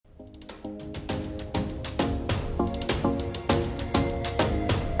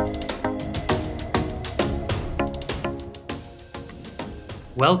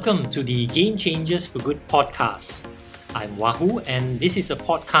Welcome to the Game Changers for Good podcast. I'm Wahoo, and this is a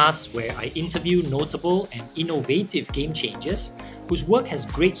podcast where I interview notable and innovative game changers whose work has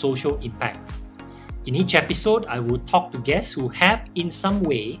great social impact. In each episode, I will talk to guests who have in some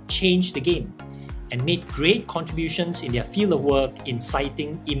way changed the game and made great contributions in their field of work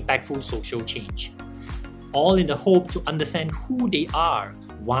inciting impactful social change. All in the hope to understand who they are,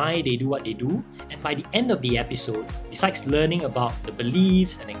 why they do what they do, and by the end of the episode, besides learning about the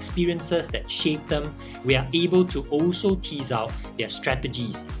beliefs and experiences that shape them, we are able to also tease out their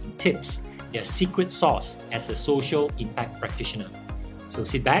strategies and tips, their secret sauce as a social impact practitioner. So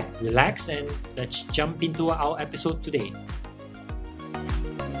sit back, relax, and let's jump into our episode today.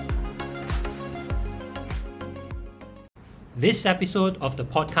 This episode of the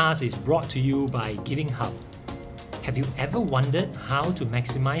podcast is brought to you by Giving Hub. Have you ever wondered how to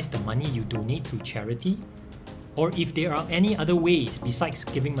maximize the money you donate to charity? Or if there are any other ways besides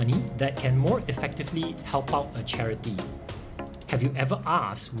giving money that can more effectively help out a charity? Have you ever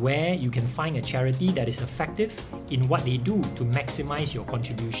asked where you can find a charity that is effective in what they do to maximize your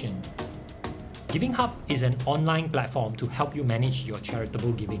contribution? Giving Hub is an online platform to help you manage your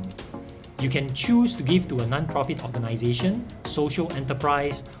charitable giving. You can choose to give to a non-profit organization, social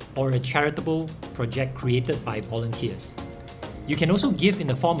enterprise, or a charitable project created by volunteers. You can also give in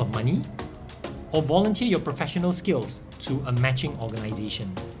the form of money or volunteer your professional skills to a matching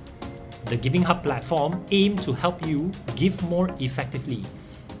organization. The Giving Hub platform aims to help you give more effectively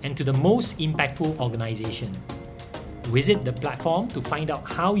and to the most impactful organization. Visit the platform to find out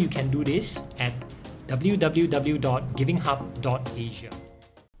how you can do this at www.givinghub.asia.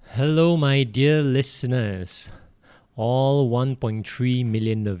 Hello, my dear listeners, all 1.3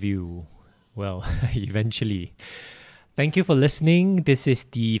 million of you. Well, eventually. Thank you for listening. This is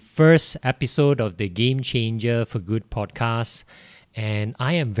the first episode of the Game Changer for Good podcast, and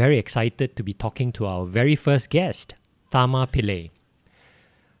I am very excited to be talking to our very first guest, Tharma Pillai.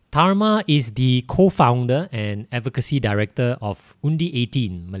 Tharma is the co-founder and advocacy director of Undi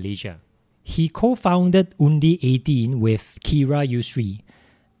 18 Malaysia. He co-founded Undi 18 with Kira Yusri,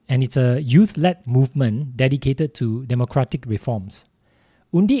 and it's a youth-led movement dedicated to democratic reforms.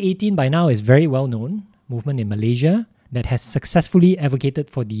 Undi 18 by now is very well-known movement in Malaysia that has successfully advocated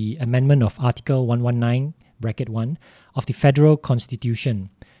for the amendment of Article 119(1) of the Federal Constitution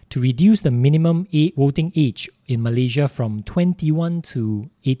to reduce the minimum voting age in Malaysia from 21 to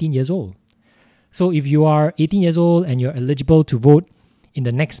 18 years old. So if you are 18 years old and you're eligible to vote in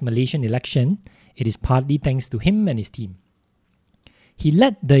the next Malaysian election, it is partly thanks to him and his team. He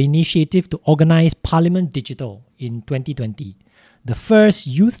led the initiative to organize Parliament Digital in 2020, the first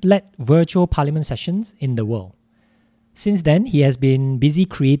youth-led virtual parliament sessions in the world. Since then, he has been busy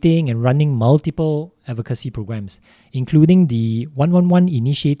creating and running multiple advocacy programs, including the 111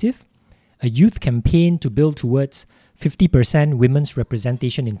 Initiative, a youth campaign to build towards 50% women's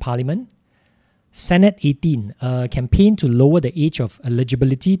representation in Parliament, Senate 18, a campaign to lower the age of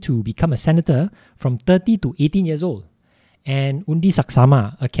eligibility to become a senator from 30 to 18 years old, and Undi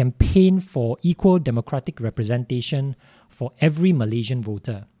Saksama, a campaign for equal democratic representation for every Malaysian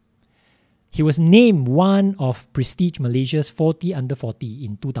voter. He was named one of Prestige Malaysia's 40 under 40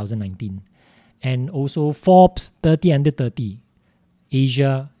 in 2019 and also Forbes 30 under 30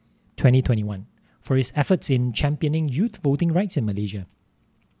 Asia 2021 for his efforts in championing youth voting rights in Malaysia.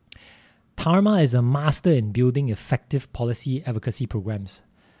 Tharma is a master in building effective policy advocacy programs.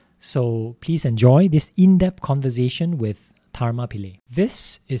 So please enjoy this in-depth conversation with Tharma Pillai.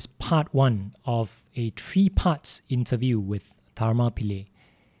 This is part 1 of a 3-part interview with Tharma Pillai.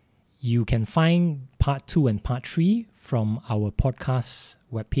 You can find part 2 and part 3 from our podcast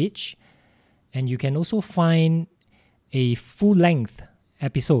webpage. And you can also find a full-length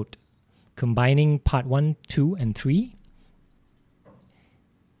episode combining part 1, 2, and 3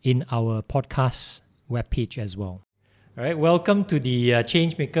 in our podcast webpage as well. All right, welcome to the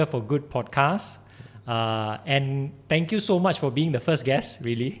Changemaker for Good podcast. And thank you so much for being the first guest,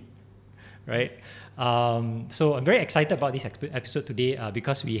 really. Right? So I'm very excited about this episode today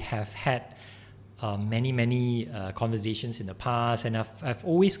because we have had many conversations in the past, and I've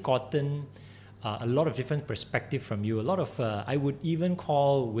always gotten a lot of different perspective from you, a lot of, I would even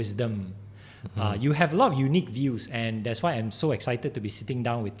call wisdom. You have a lot of unique views, and that's why I'm so excited to be sitting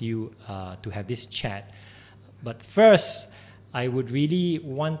down with you to have this chat. But first, I would really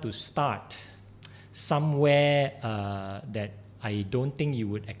want to start somewhere that I don't think you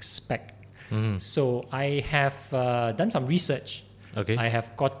would expect. So I have done some research. Okay. I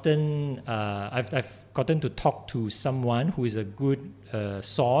have gotten, I've gotten to talk to someone who is a good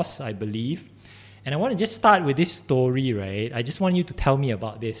source, I believe, And I want to just start with this story, right? I just want you to tell me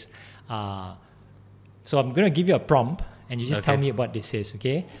about this. So I'm going to give you a prompt, and you just tell me what this is,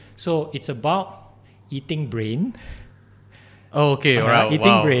 okay? So it's about eating brain. Oh, okay. All right.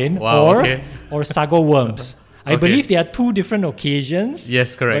 Eating brain or sago worms. I believe there are two different occasions.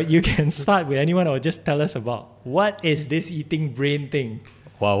 Yes, correct. But you can start with anyone or just tell us about what is this eating brain thing?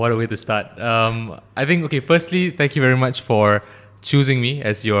 Wow, what a way to start. I think, okay, firstly, thank you very much for choosing me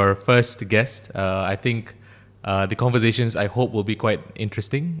as your first guest. I think the conversations, I hope, will be quite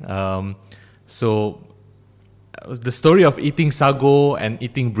interesting. So the story of eating sago and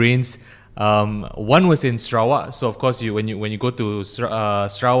eating brains, one was in Sarawak. So of course, when you go to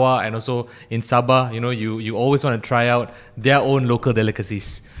Sarawak and also in Sabah, you always want to try out their own local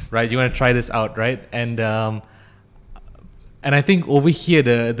delicacies, right? You want to try this out, right? And I think over here,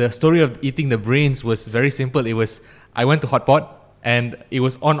 the story of eating the brains was very simple. It was, I went to Hotpot and it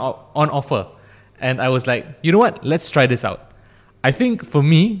was on offer, and I was like, you know what? Let's try this out. I think for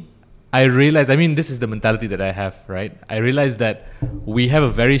me, I realized, this is the mentality that I have, right? I realized that we have a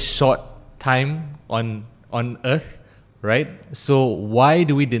very short time on earth, right? So why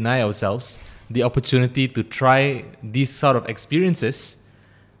do we deny ourselves the opportunity to try these sort of experiences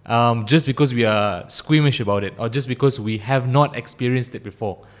just because we are squeamish about it, or just because we have not experienced it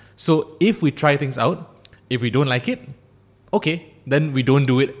before? So if we try things out, if we don't like it, okay, then we don't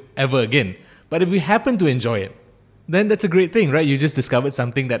do it ever again. But if we happen to enjoy it, then that's a great thing, right? You just discovered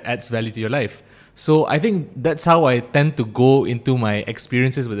something that adds value to your life. So I think that's how I tend to go into my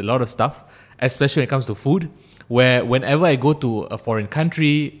experiences with a lot of stuff, especially when it comes to food, where whenever I go to a foreign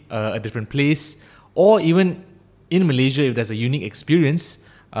country, a different place, or even in Malaysia, if there's a unique experience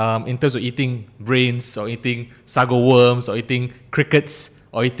in terms of eating brains or eating sago worms or eating crickets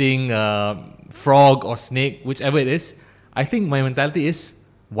or eating frog or snake, whichever it is, I think my mentality is,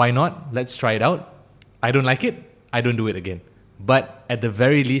 why not? Let's try it out. I don't like it, I don't do it again. But at the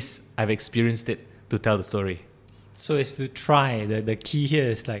very least, I've experienced it to tell the story. So it's to try. The key here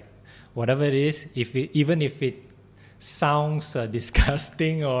is like, whatever it is, even if it sounds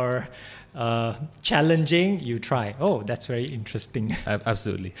disgusting or challenging, you try. Oh, that's very interesting.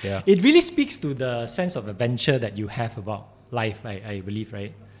 Absolutely, yeah. It really speaks to the sense of adventure that you have about life, I believe,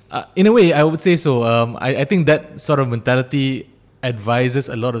 right? In a way, I would say so. I think that sort of mentality advises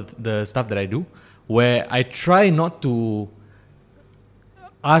a lot of the stuff that I do, where I try not to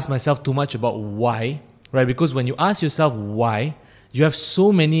ask myself too much about why, right? Because when you ask yourself why, you have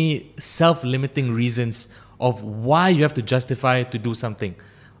so many self-limiting reasons of why you have to justify to do something.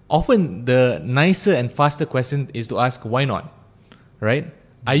 Often the nicer and faster question is to ask, why not, right?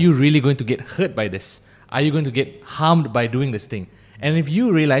 Are you really going to get hurt by this? Are you going to get harmed by doing this thing? And if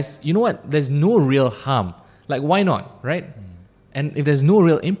you realize, you know what, there's no real harm, like why not, right? And if there's no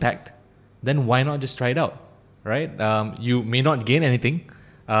real impact, then why not just try it out, right? You may not gain anything,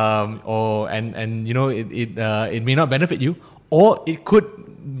 it may not benefit you, or it could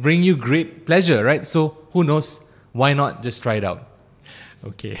bring you great pleasure, right? So who knows? Why not just try it out?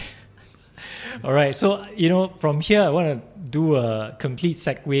 Okay. All right. So, from here, I want to do a complete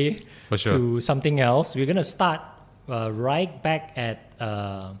segue to something else. We're going to start right back at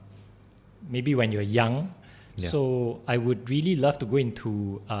maybe when you're young. Yeah. So I would really love to go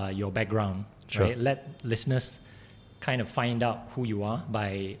into your background, right? Let listeners kind of find out who you are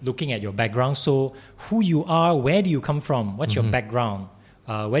by looking at your background. So who you are, where do you come from? What's your background?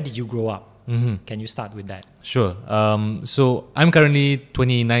 Where did you grow up? Can you start with that? Sure. So I'm currently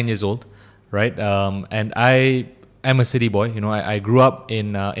 29 years old, right? And I am a city boy. I grew up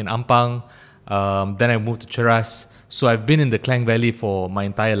in Ampang. Then I moved to Cheras. So I've been in the Klang Valley for my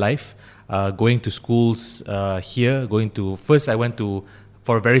entire life, going to schools here. First I went to,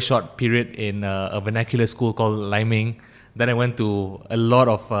 for a very short period, in a vernacular school called Liming. Then I went to a lot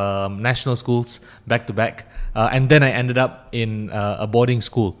of national schools back to back. And then I ended up in a boarding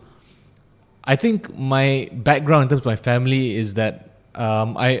school. I think my background in terms of my family is that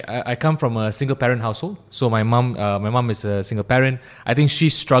I come from a single parent household. So my mom is a single parent. I think she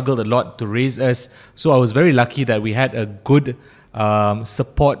struggled a lot to raise us. So I was very lucky that we had a good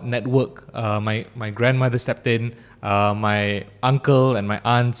support network. My grandmother stepped in, my uncle and my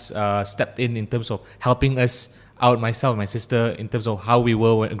aunts stepped in terms of helping us out, myself and my sister, in terms of how we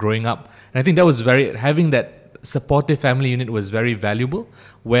were growing up. And I think that was having that supportive family unit was very valuable,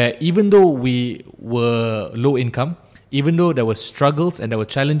 where even though we were low income, even though there were struggles and there were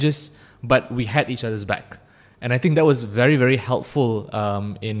challenges, but we had each other's back. And I think that was very, very helpful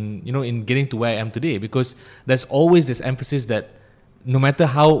in getting to where I am today, because there's always this emphasis that no matter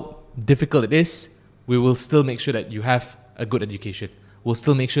how difficult it is, we will still make sure that you have a good education. will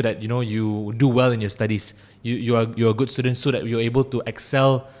still make sure that you do well in your studies. You're a good student, so that you're able to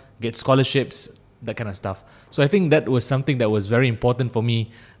excel, get scholarships, that kind of stuff. So I think that was something that was very important for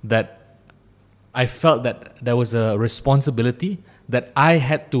me, that I felt that there was a responsibility that I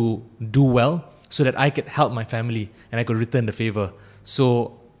had to do well so that I could help my family and I could return the favor.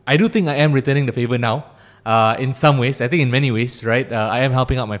 So I do think I am returning the favor now, in some ways. I think in many ways, right? I am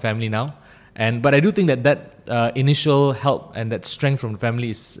helping out my family now. But I do think that initial help and that strength from the family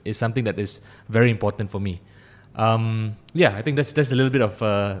is something that is very important for me. I think that's a little bit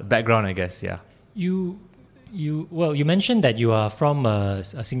of background, I guess. Yeah. You mentioned that you are from a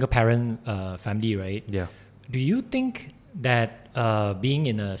single parent family, right? Yeah. Do you think that being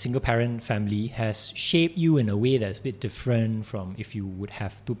in a single parent family has shaped you in a way that's a bit different from if you would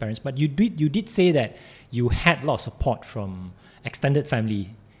have two parents? But you did say that you had a lot of support from extended family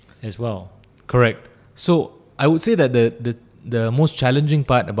as well. Correct. So I would say that the most challenging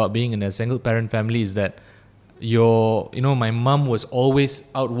part about being in a single parent family is that my mom was always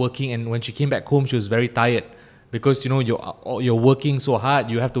out working, and when she came back home, she was very tired because you're working so hard.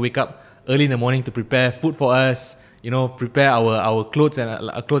 You have to wake up early in the morning to prepare food for us, prepare our clothes and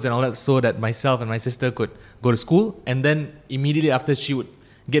all that, so that myself and my sister could go to school, and then immediately after she would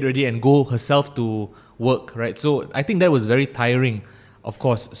get ready and go herself to work, right? So I think that was very tiring, of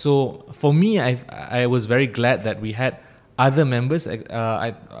course. So for me, I was very glad that we had other members,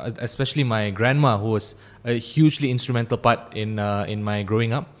 especially my grandma, who was a hugely instrumental part in my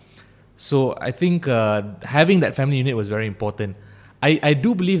growing up. So I think having that family unit was very important. I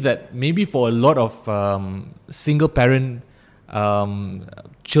do believe that maybe for a lot of single parent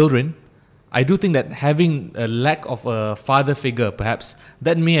children, I do think that having a lack of a father figure, perhaps,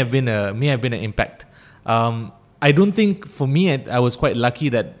 that may have been an impact. I don't think, for me, I was quite lucky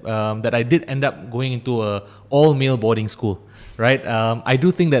that I did end up going into a all-male boarding school, right? I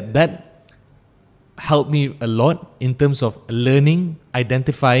do think that helped me a lot in terms of learning,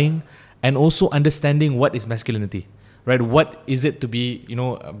 identifying, and also understanding what is masculinity, right? What is it to be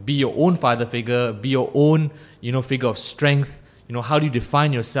your own father figure, be your own, figure of strength. How do you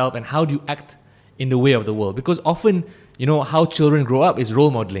define yourself and how do you act in the way of the world? Because often, how children grow up is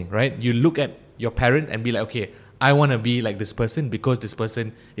role modeling, right? You look at your parent and be like, okay, I want to be like this person because this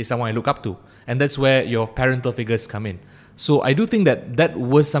person is someone I look up to. And that's where your parental figures come in. So I do think that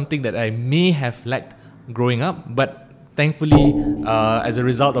was something that I may have lacked growing up, but thankfully, as a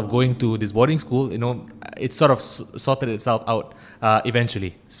result of going to this boarding school, it sort of sorted itself out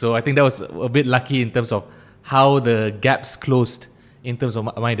eventually. So I think that was a bit lucky in terms of how the gaps closed in terms of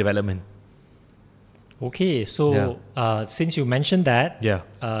my development. Okay, so since you mentioned that,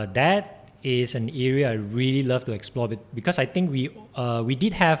 that is an area I really love to explore, because I think we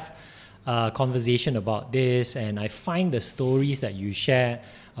did have a conversation about this, and I find the stories that you share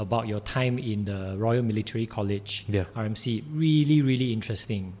about your time in the Royal Military College, RMC, really, really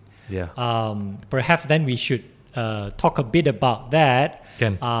interesting. Perhaps then we should talk a bit about that.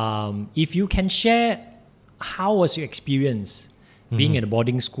 If you can share, how was your experience being in a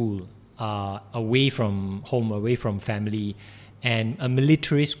boarding school, away from home, away from family, and a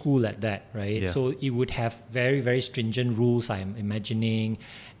military school at that, right? So it would have very, very stringent rules, I'm imagining.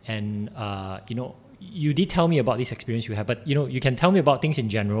 And, you did tell me about this experience you have, but, you can tell me about things in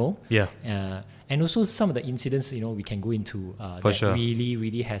general. And also some of the incidents, we can go into really,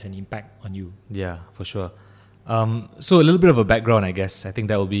 really has an impact on you. Yeah, for sure. So a little bit of a background, I guess. I think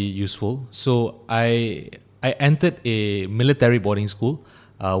that will be useful. So I entered a military boarding school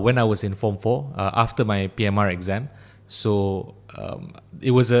when I was in Form 4 after my PMR exam. So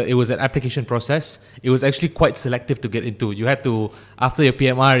it was an application process. It was actually quite selective to get into. You had to, after your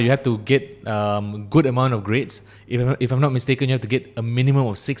PMR, you had to get good amount of grades. If I'm not mistaken, you have to get a minimum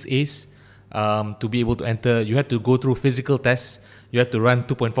of 6 A's to be able to enter. You had to go through physical tests. You had to run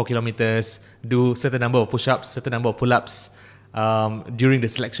 2.4 kilometers, do certain number of push-ups, certain number of pull-ups during the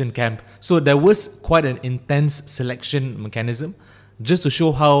selection camp. So there was quite an intense selection mechanism, just to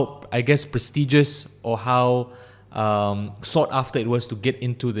show how, I guess, prestigious or how sought after it was to get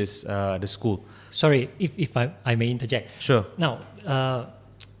into this the school. Sorry, if I may interject. Sure. Now,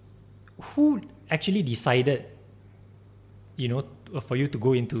 who actually decided, for you to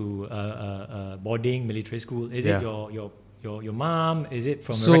go into boarding military school? Is it your mom? Is it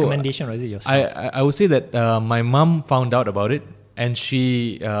from a recommendation, or is it yourself? I would say that my mom found out about it, and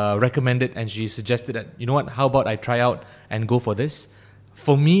she recommended, and she suggested that, how about I try out and go for this.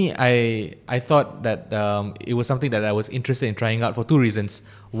 For me, I thought that it was something that I was interested in trying out for two reasons.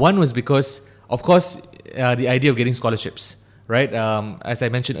 One was because, of course, the idea of getting scholarships, right? As I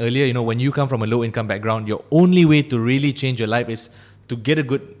mentioned earlier, when you come from a low-income background, your only way to really change your life is to get a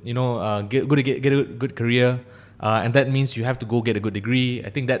good, get a good career. And that means you have to go get a good degree. I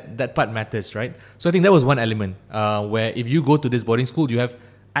think that part matters, right? So I think that was one element where if you go to this boarding school, you have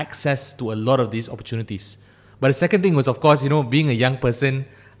access to a lot of these opportunities. But the second thing was, of course, being a young person,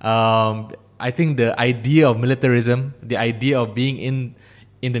 I think the idea of militarism, the idea of being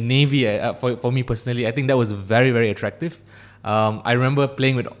in the Navy, for me personally, I think that was very, very attractive. I remember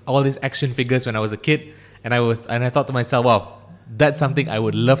playing with all these action figures when I was a kid, and I thought to myself, wow, that's something I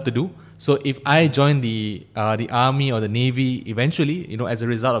would love to do. So if I join the army or the Navy eventually, as a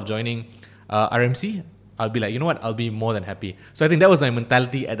result of joining RMC, I'll be like, you know what, I'll be more than happy. So I think that was my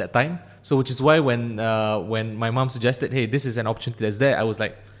mentality at that time. So which is why when my mom suggested, hey, this is an opportunity that's there, I was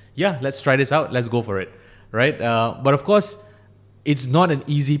like, yeah, let's try this out. Let's go for it, right? But of course, it's not an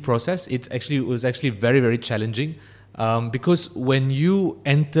easy process. It was actually very, very challenging because when you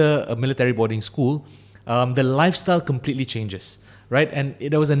enter a military boarding school, the lifestyle completely changes, right? And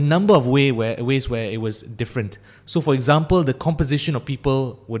there was a number of ways where it was different. So for example, the composition of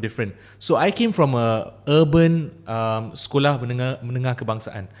people were different. So I came from a urban sekolah menengah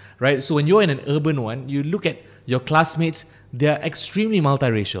kebangsaan, right? So when you're in an urban one, you look at your classmates, they're extremely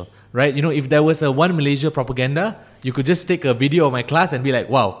multiracial, right? If there was a One Malaysia propaganda, you could just take a video of my class and be like,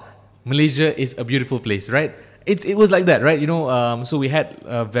 wow, Malaysia is a beautiful place, right? It was like that, right? So we had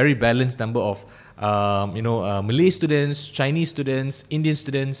a very balanced number of Malay students, Chinese students, Indian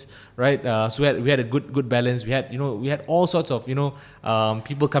students, right? So we had a good balance. We had all sorts of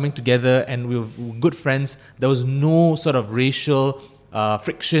people coming together, and we were good friends. There was no sort of racial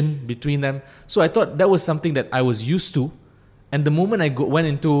friction between them. So I thought that was something that I was used to. And the moment I went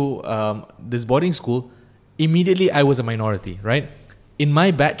into this boarding school, immediately I was a minority, right? In my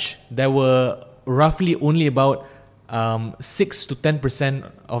batch, there were roughly only about 6 to 10%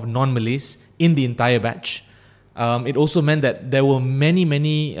 of non-Malays in the entire batch. It also meant that there were many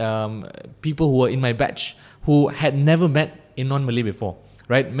people who were in my batch who had never met a non-Malay before,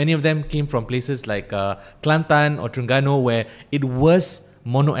 right? Many of them came from places like Kelantan or Terengganu, where it was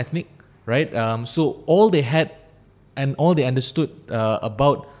mono-ethnic, right? So all they had and all they understood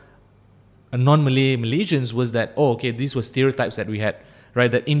about non-Malay Malaysians was that, these were stereotypes that we had,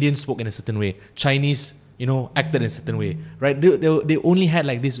 right? That Indians spoke in a certain way, Chinese, acted in a certain way, right? They only had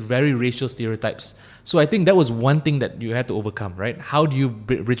like these very racial stereotypes. So I think that was one thing that you had to overcome, right? How do you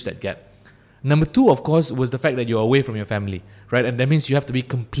bridge that gap? Number two, of course, was the fact that you're away from your family, right? And that means you have to be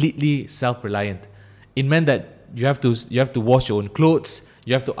completely self-reliant. It meant that you have to wash your own clothes,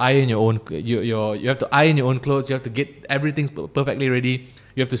 you have to iron your own you have to iron your own clothes, you have to get everything perfectly ready,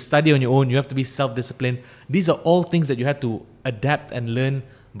 you have to study on your own, you have to be self-disciplined. These are all things that you have to adapt and learn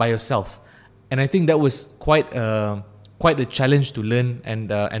by yourself. And I think that was quite a challenge to learn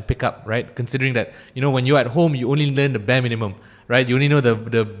and pick up, right? Considering that, when you're at home, you only learn the bare minimum, right? You only know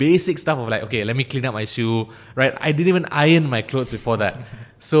the basic stuff of like, okay, let me clean up my shoe, right? I didn't even iron my clothes before that.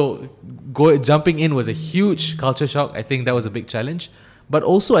 So jumping in was a huge culture shock. I think that was a big challenge. But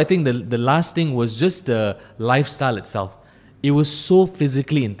also, I think the last thing was just the lifestyle itself. It was so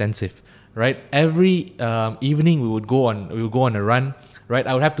physically intensive, right? Every evening we would go on a run, right?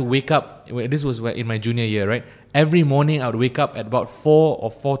 I would have to wake up. This was in my junior year, right? Every morning I would wake up at about 4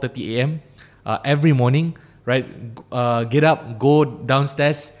 or 4:30 a.m. Every morning, right? Get up, go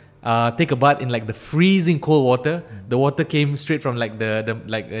downstairs, take a bath in like the freezing cold water. The water came straight from like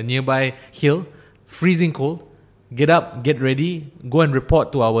a nearby hill, freezing cold. Get up, get ready, go and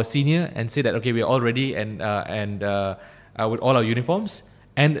report to our senior and say that, okay, we're all ready and with all our uniforms,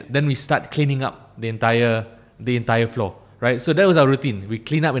 and then we start cleaning up the entire floor, right? So that was our routine. We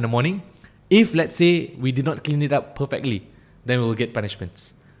clean up in the morning. If let's say we did not clean it up perfectly, then we'll get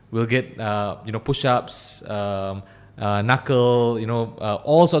punishments. We'll get push-ups, knuckle,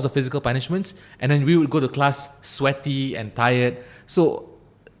 all sorts of physical punishments, and then we would go to class sweaty and tired. So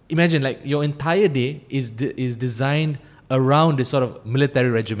imagine like your entire day is designed around this sort of military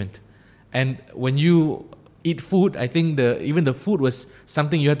regiment. And when you eat food, I think even the food was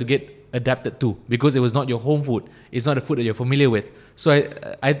something you had to get adapted to, because it was not your home food. It's not a food that you're familiar with. So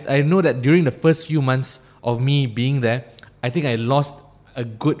I know that during the first few months of me being there, I think I lost a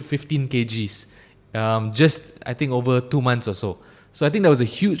good 15 kgs, just I think over 2 months or so. So I think that was a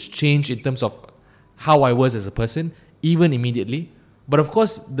huge change in terms of how I was as a person, even immediately. But of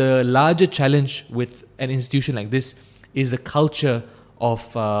course, the larger challenge with an institution like this is the culture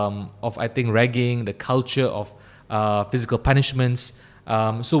of I think ragging, the culture of physical punishments.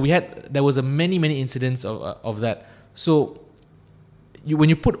 So there was many incidents of that. So when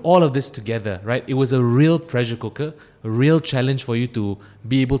you put all of this together, right, it was a real pressure cooker, a real challenge for you to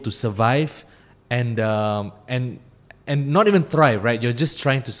be able to survive and not even thrive, right? You're just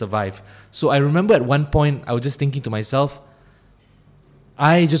trying to survive. So I remember at one point I was just thinking to myself,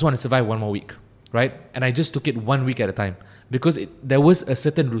 I just want to survive one more week, right? And I just took it 1 week at a time because there was a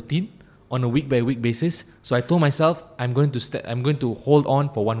certain routine on a week by week basis. So I told myself I'm going to hold on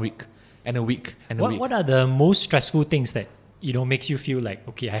for 1 week and a week and a week. What are the most stressful things that makes you feel like,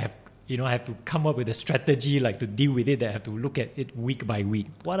 okay, I have to come up with a strategy like to deal with it, that I have to look at it week by week?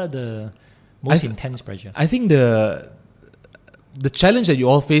 What are the most intense pressure? I think the challenge that you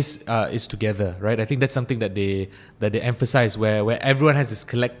all face is together, right? I think that's something that they emphasize, where everyone has this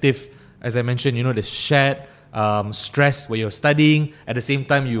collective, as I mentioned, the shared stress where you're studying at the same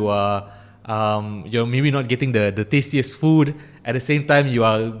time you're maybe not getting the tastiest food. At the same time, you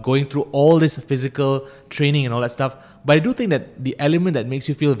are going through all this physical training and all that stuff. But I do think that the element that makes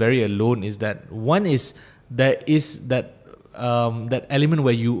you feel very alone is that one is there is that element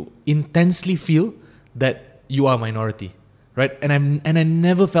where you intensely feel that you are a minority, right? And I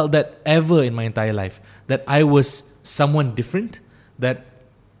never felt that ever in my entire life, that I was someone different, that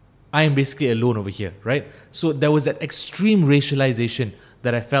I am basically alone over here, right? So there was that extreme racialization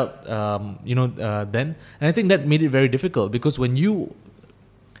that I felt, then. And I think that made it very difficult because when you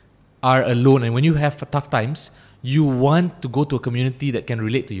are alone and when you have tough times, you want to go to a community that can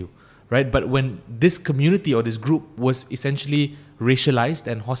relate to you, right? But when this community or this group was essentially racialized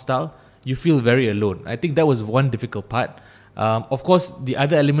and hostile, you feel very alone. I think that was one difficult part. Of course, the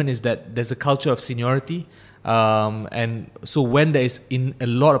other element is that there's a culture of seniority. And so when there is in a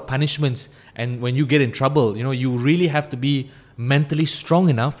lot of punishments and when you get in trouble, you really have to be mentally strong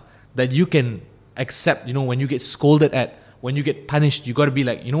enough that you can accept, when you get scolded at, when you get punished, you got to be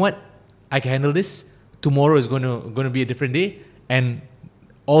like, you know what, I can handle this. Tomorrow is going to be a different day, and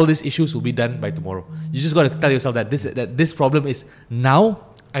all these issues will be done by tomorrow. You just got to tell yourself that this problem is now.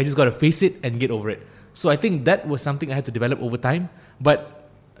 I just got to face it and get over it. So I think that was something I had to develop over time, but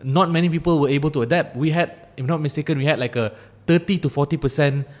not many people were able to adapt. We had, if not mistaken, we had like a 30 to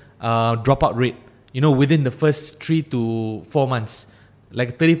 40% dropout rate, within the first 3 to 4 months.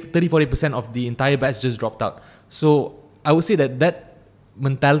 Like 40% of the entire batch just dropped out. So I would say that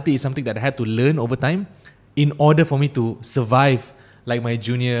mentality is something that I had to learn over time in order for me to survive like my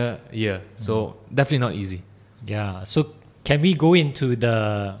junior year. So definitely not easy. Yeah. So can we go into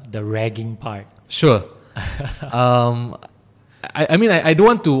the ragging part? Sure. I mean, I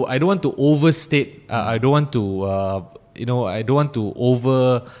don't want to overstate. I don't want to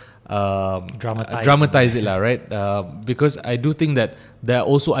over dramatize it, right? Because I do think that there are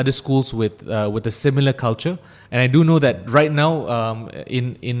also other schools with a similar culture, and I do know that right now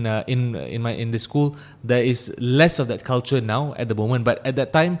in the school there is less of that culture now at the moment. But at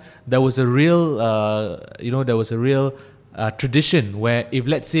that time, there was a real tradition where if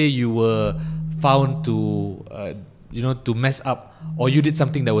let's say you were found to mess up or you did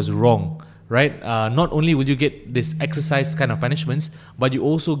something that was wrong, right? Not only will you get this exercise kind of punishments, but you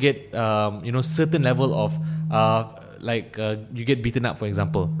also get certain level of you get beaten up, for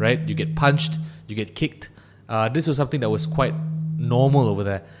example, right? You get punched, you get kicked. This was something that was quite normal over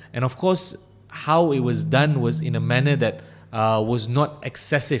there, and of course, how it was done was in a manner that was not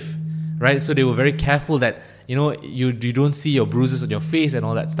excessive, right? So they were very careful that you don't see your bruises on your face and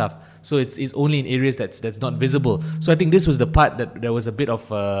all that stuff. So it's only in areas that's not visible. So I think this was the part that there was a bit of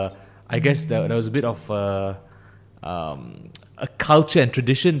there was a bit of a culture and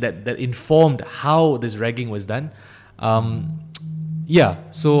tradition that informed how this ragging was done.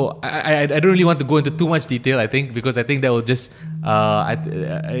 So I don't really want to go into too much detail, I think, because I think that will just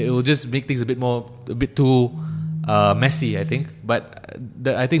it will just make things a bit too messy, I think. But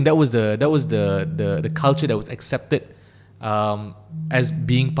I think that was the culture that was accepted as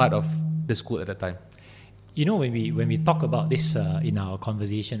being part of the school at the time. When we talk about this in our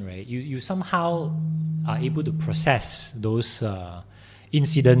conversation, right? You somehow are able to process those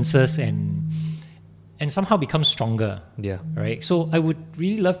incidences and somehow become stronger. Yeah. Right. So I would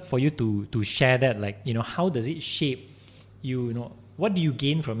really love for you to share that. Like, how does it shape you? What do you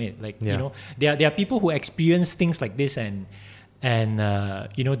gain from it? Like, there are people who experience things like this and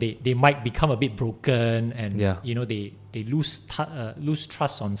they might become a bit broken and they lose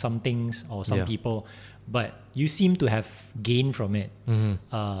trust on some things or some people, but you seem to have gained from it.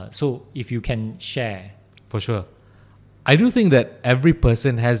 So if you can share. For sure. I do think that every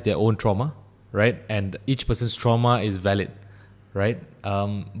person has their own trauma, right? And each person's trauma is valid, right?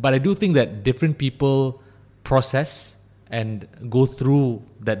 But I do think that different people process and go through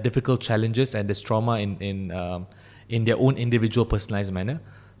that difficult challenges and this trauma in their own individual personalized manner.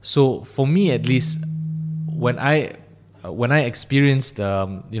 So for me, at least, when I when I experienced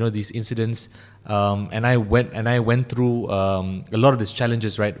these incidents, and I went through a lot of these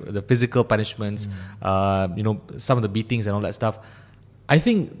challenges, right? The physical punishments, some of the beatings and all that stuff. I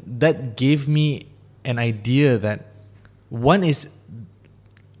think that gave me an idea that one is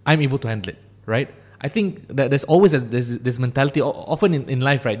I'm able to handle it, right? I think that there's always this mentality, often in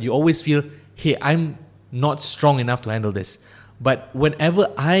life, right? You always feel, hey, I'm not strong enough to handle this. But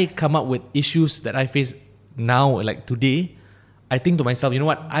whenever I come up with issues that I face now, like today, I think to myself, you know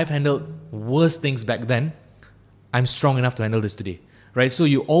what? I've handled worse things back then. I'm strong enough to handle this today, right? So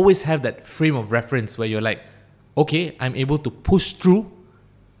you always have that frame of reference where you're like, okay, I'm able to push through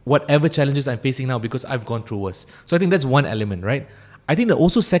whatever challenges I'm facing now because I've gone through worse. So I think that's one element, right? I think the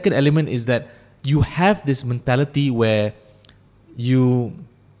also second element is that you have this mentality where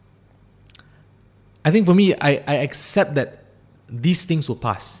I think for me, I accept that these things will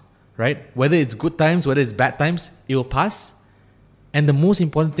pass, right? Whether it's good times, whether it's bad times, it will pass. And the most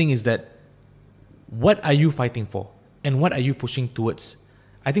important thing is that what are you fighting for? And what are you pushing towards?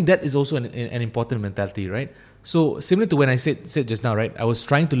 I think that is also an important mentality, right? So similar to when I said just now, right? I was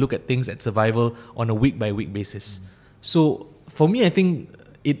trying to look at things at survival on a week-by-week basis. So for me, I think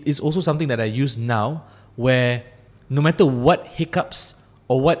it is also something that I use now where no matter what hiccups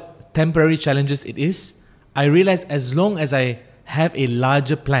or what temporary challenges it is, I realize as long as I have a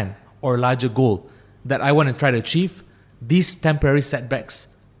larger plan or a larger goal that I want to try to achieve, these temporary setbacks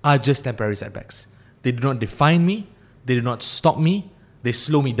are just temporary setbacks. They do not define me. They do not stop me. They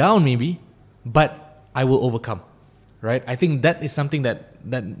slow me down maybe, but I will overcome, right? I think that is something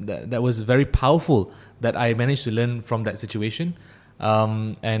that was very powerful that I managed to learn from that situation.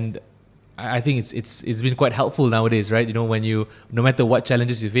 And I think it's been quite helpful nowadays, right? When no matter what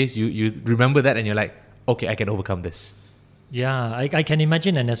challenges you face, you remember that and you're like, okay, I can overcome this. Yeah, I can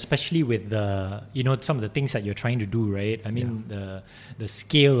imagine, and especially with the some of the things that you're trying to do, right? I mean, the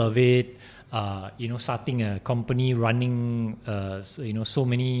scale of it, starting a company, running, so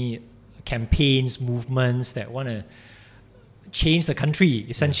many campaigns, movements that want to change the country,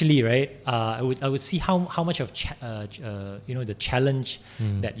 essentially, right? I would see how much of the challenge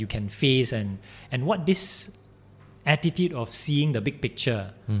that you can face, and what this attitude of seeing the big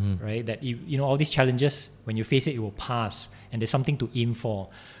picture, right? That all these challenges, when you face it, it will pass, and there's something to aim for.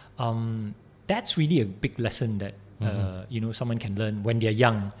 That's really a big lesson that someone can learn when they're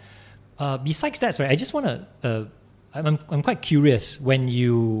young. Besides that, right? I just want to. I'm quite curious, when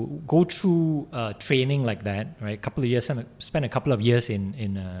you go through training like that, right? Spend a couple of years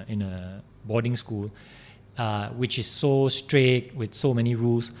in a boarding school, which is so strict with so many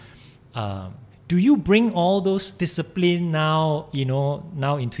rules. Do you bring all those discipline now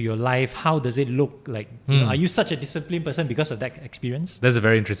into your life? How does it look like? Are you such a disciplined person because of that experience? That's a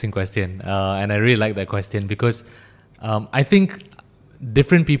very interesting question, and I really like that question because I think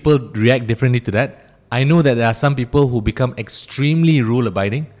different people react differently to that. I know that there are some people who become extremely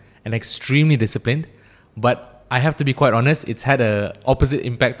rule-abiding and extremely disciplined, but I have to be quite honest, it's had an opposite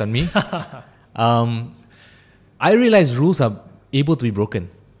impact on me. I realize rules are able to be broken,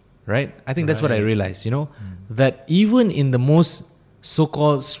 right? I think that's what I realized, that even in the most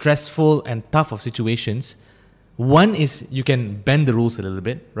so-called stressful and tough of situations, one is you can bend the rules a little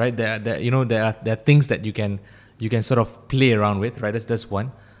bit, right? There are things that you can sort of play around with, right? That's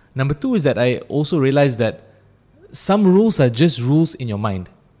one. Number two is that I also realized that some rules are just rules in your mind,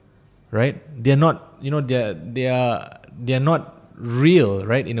 right? They're not, they're not real,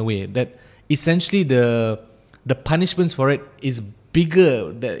 right? In a way that essentially the punishments for it is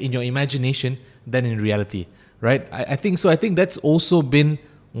bigger in your imagination than in reality, right? I think so. I think that's also been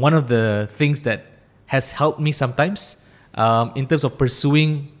one of the things that has helped me sometimes in terms of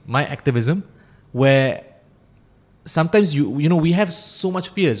pursuing my activism, where sometimes we have so much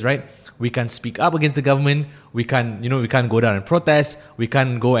fears, right? We can't speak up against the government. We can't go down and protest. We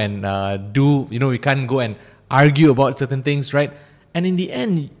can't go and we can't go and argue about certain things, right? And in the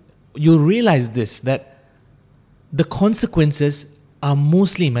end, you'll realize that the consequences are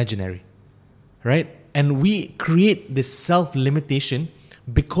mostly imaginary, right? And we create this self-limitation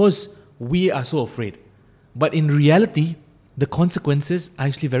because we are so afraid. But in reality, the consequences are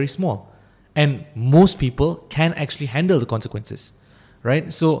actually very small. And most people can actually handle the consequences,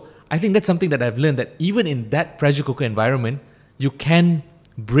 right? So I think that's something that I've learned, that even in that pressure cooker environment, you can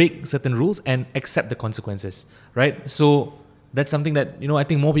break certain rules and accept the consequences, right? So that's something that, I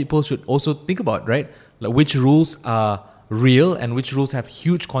think more people should also think about, right? Like which rules are real and which rules have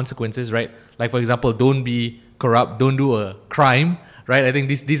huge consequences, right? Like, for example, don't be corrupt, don't do a crime, right? I think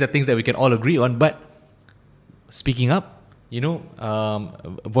these are things that we can all agree on, but speaking up,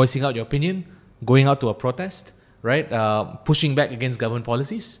 voicing out your opinion, going out to a protest, right? Pushing back against government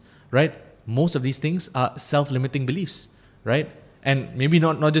policies, right? Most of these things are self-limiting beliefs, right? And maybe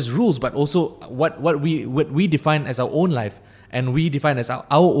not just rules, but also what we define as our own life, and we define as our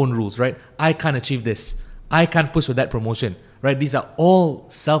own rules, right? I can't achieve this. I can't push for that promotion, right? These are all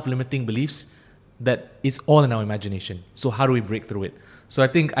self-limiting beliefs that it's all in our imagination. So how do we break through it? So I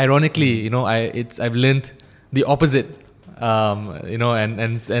think, ironically, I've learned the opposite,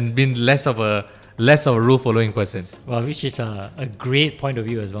 and been less of a rule following person. Well, which is a great point of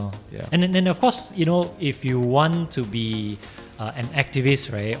view as well. Yeah. And then of course, if you want to be an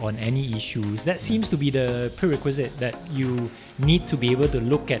activist, right, on any issues, that seems to be the prerequisite, that you need to be able to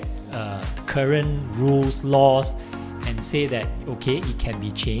look at current rules, laws, and say that, okay, it can be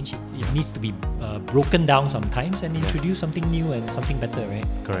changed. It needs to be broken down sometimes and introduce something new and something better, right?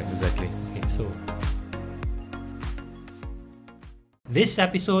 Correct, exactly. Okay, so this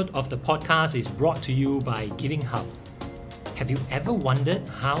episode of the podcast is brought to you by Giving Hub. Have you ever wondered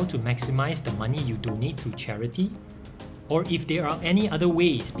how to maximize the money you donate to charity? Or if there are any other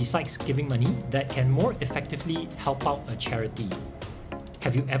ways besides giving money that can more effectively help out a charity?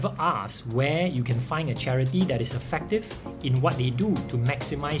 Have you ever asked where you can find a charity that is effective in what they do to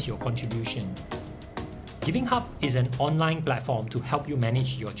maximize your contribution? Giving Hub is an online platform to help you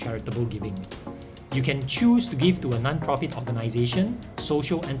manage your charitable giving. You can choose to give to a non-profit organization,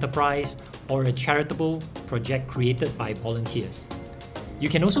 social enterprise, or a charitable project created by volunteers. You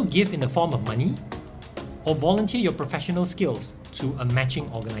can also give in the form of money or volunteer your professional skills to a matching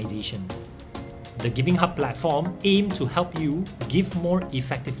organization. The Giving Hub platform aims to help you give more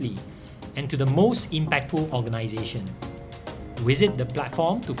effectively and to the most impactful organization. Visit the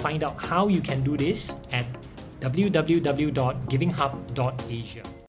platform to find out how you can do this at www.givinghub.asia.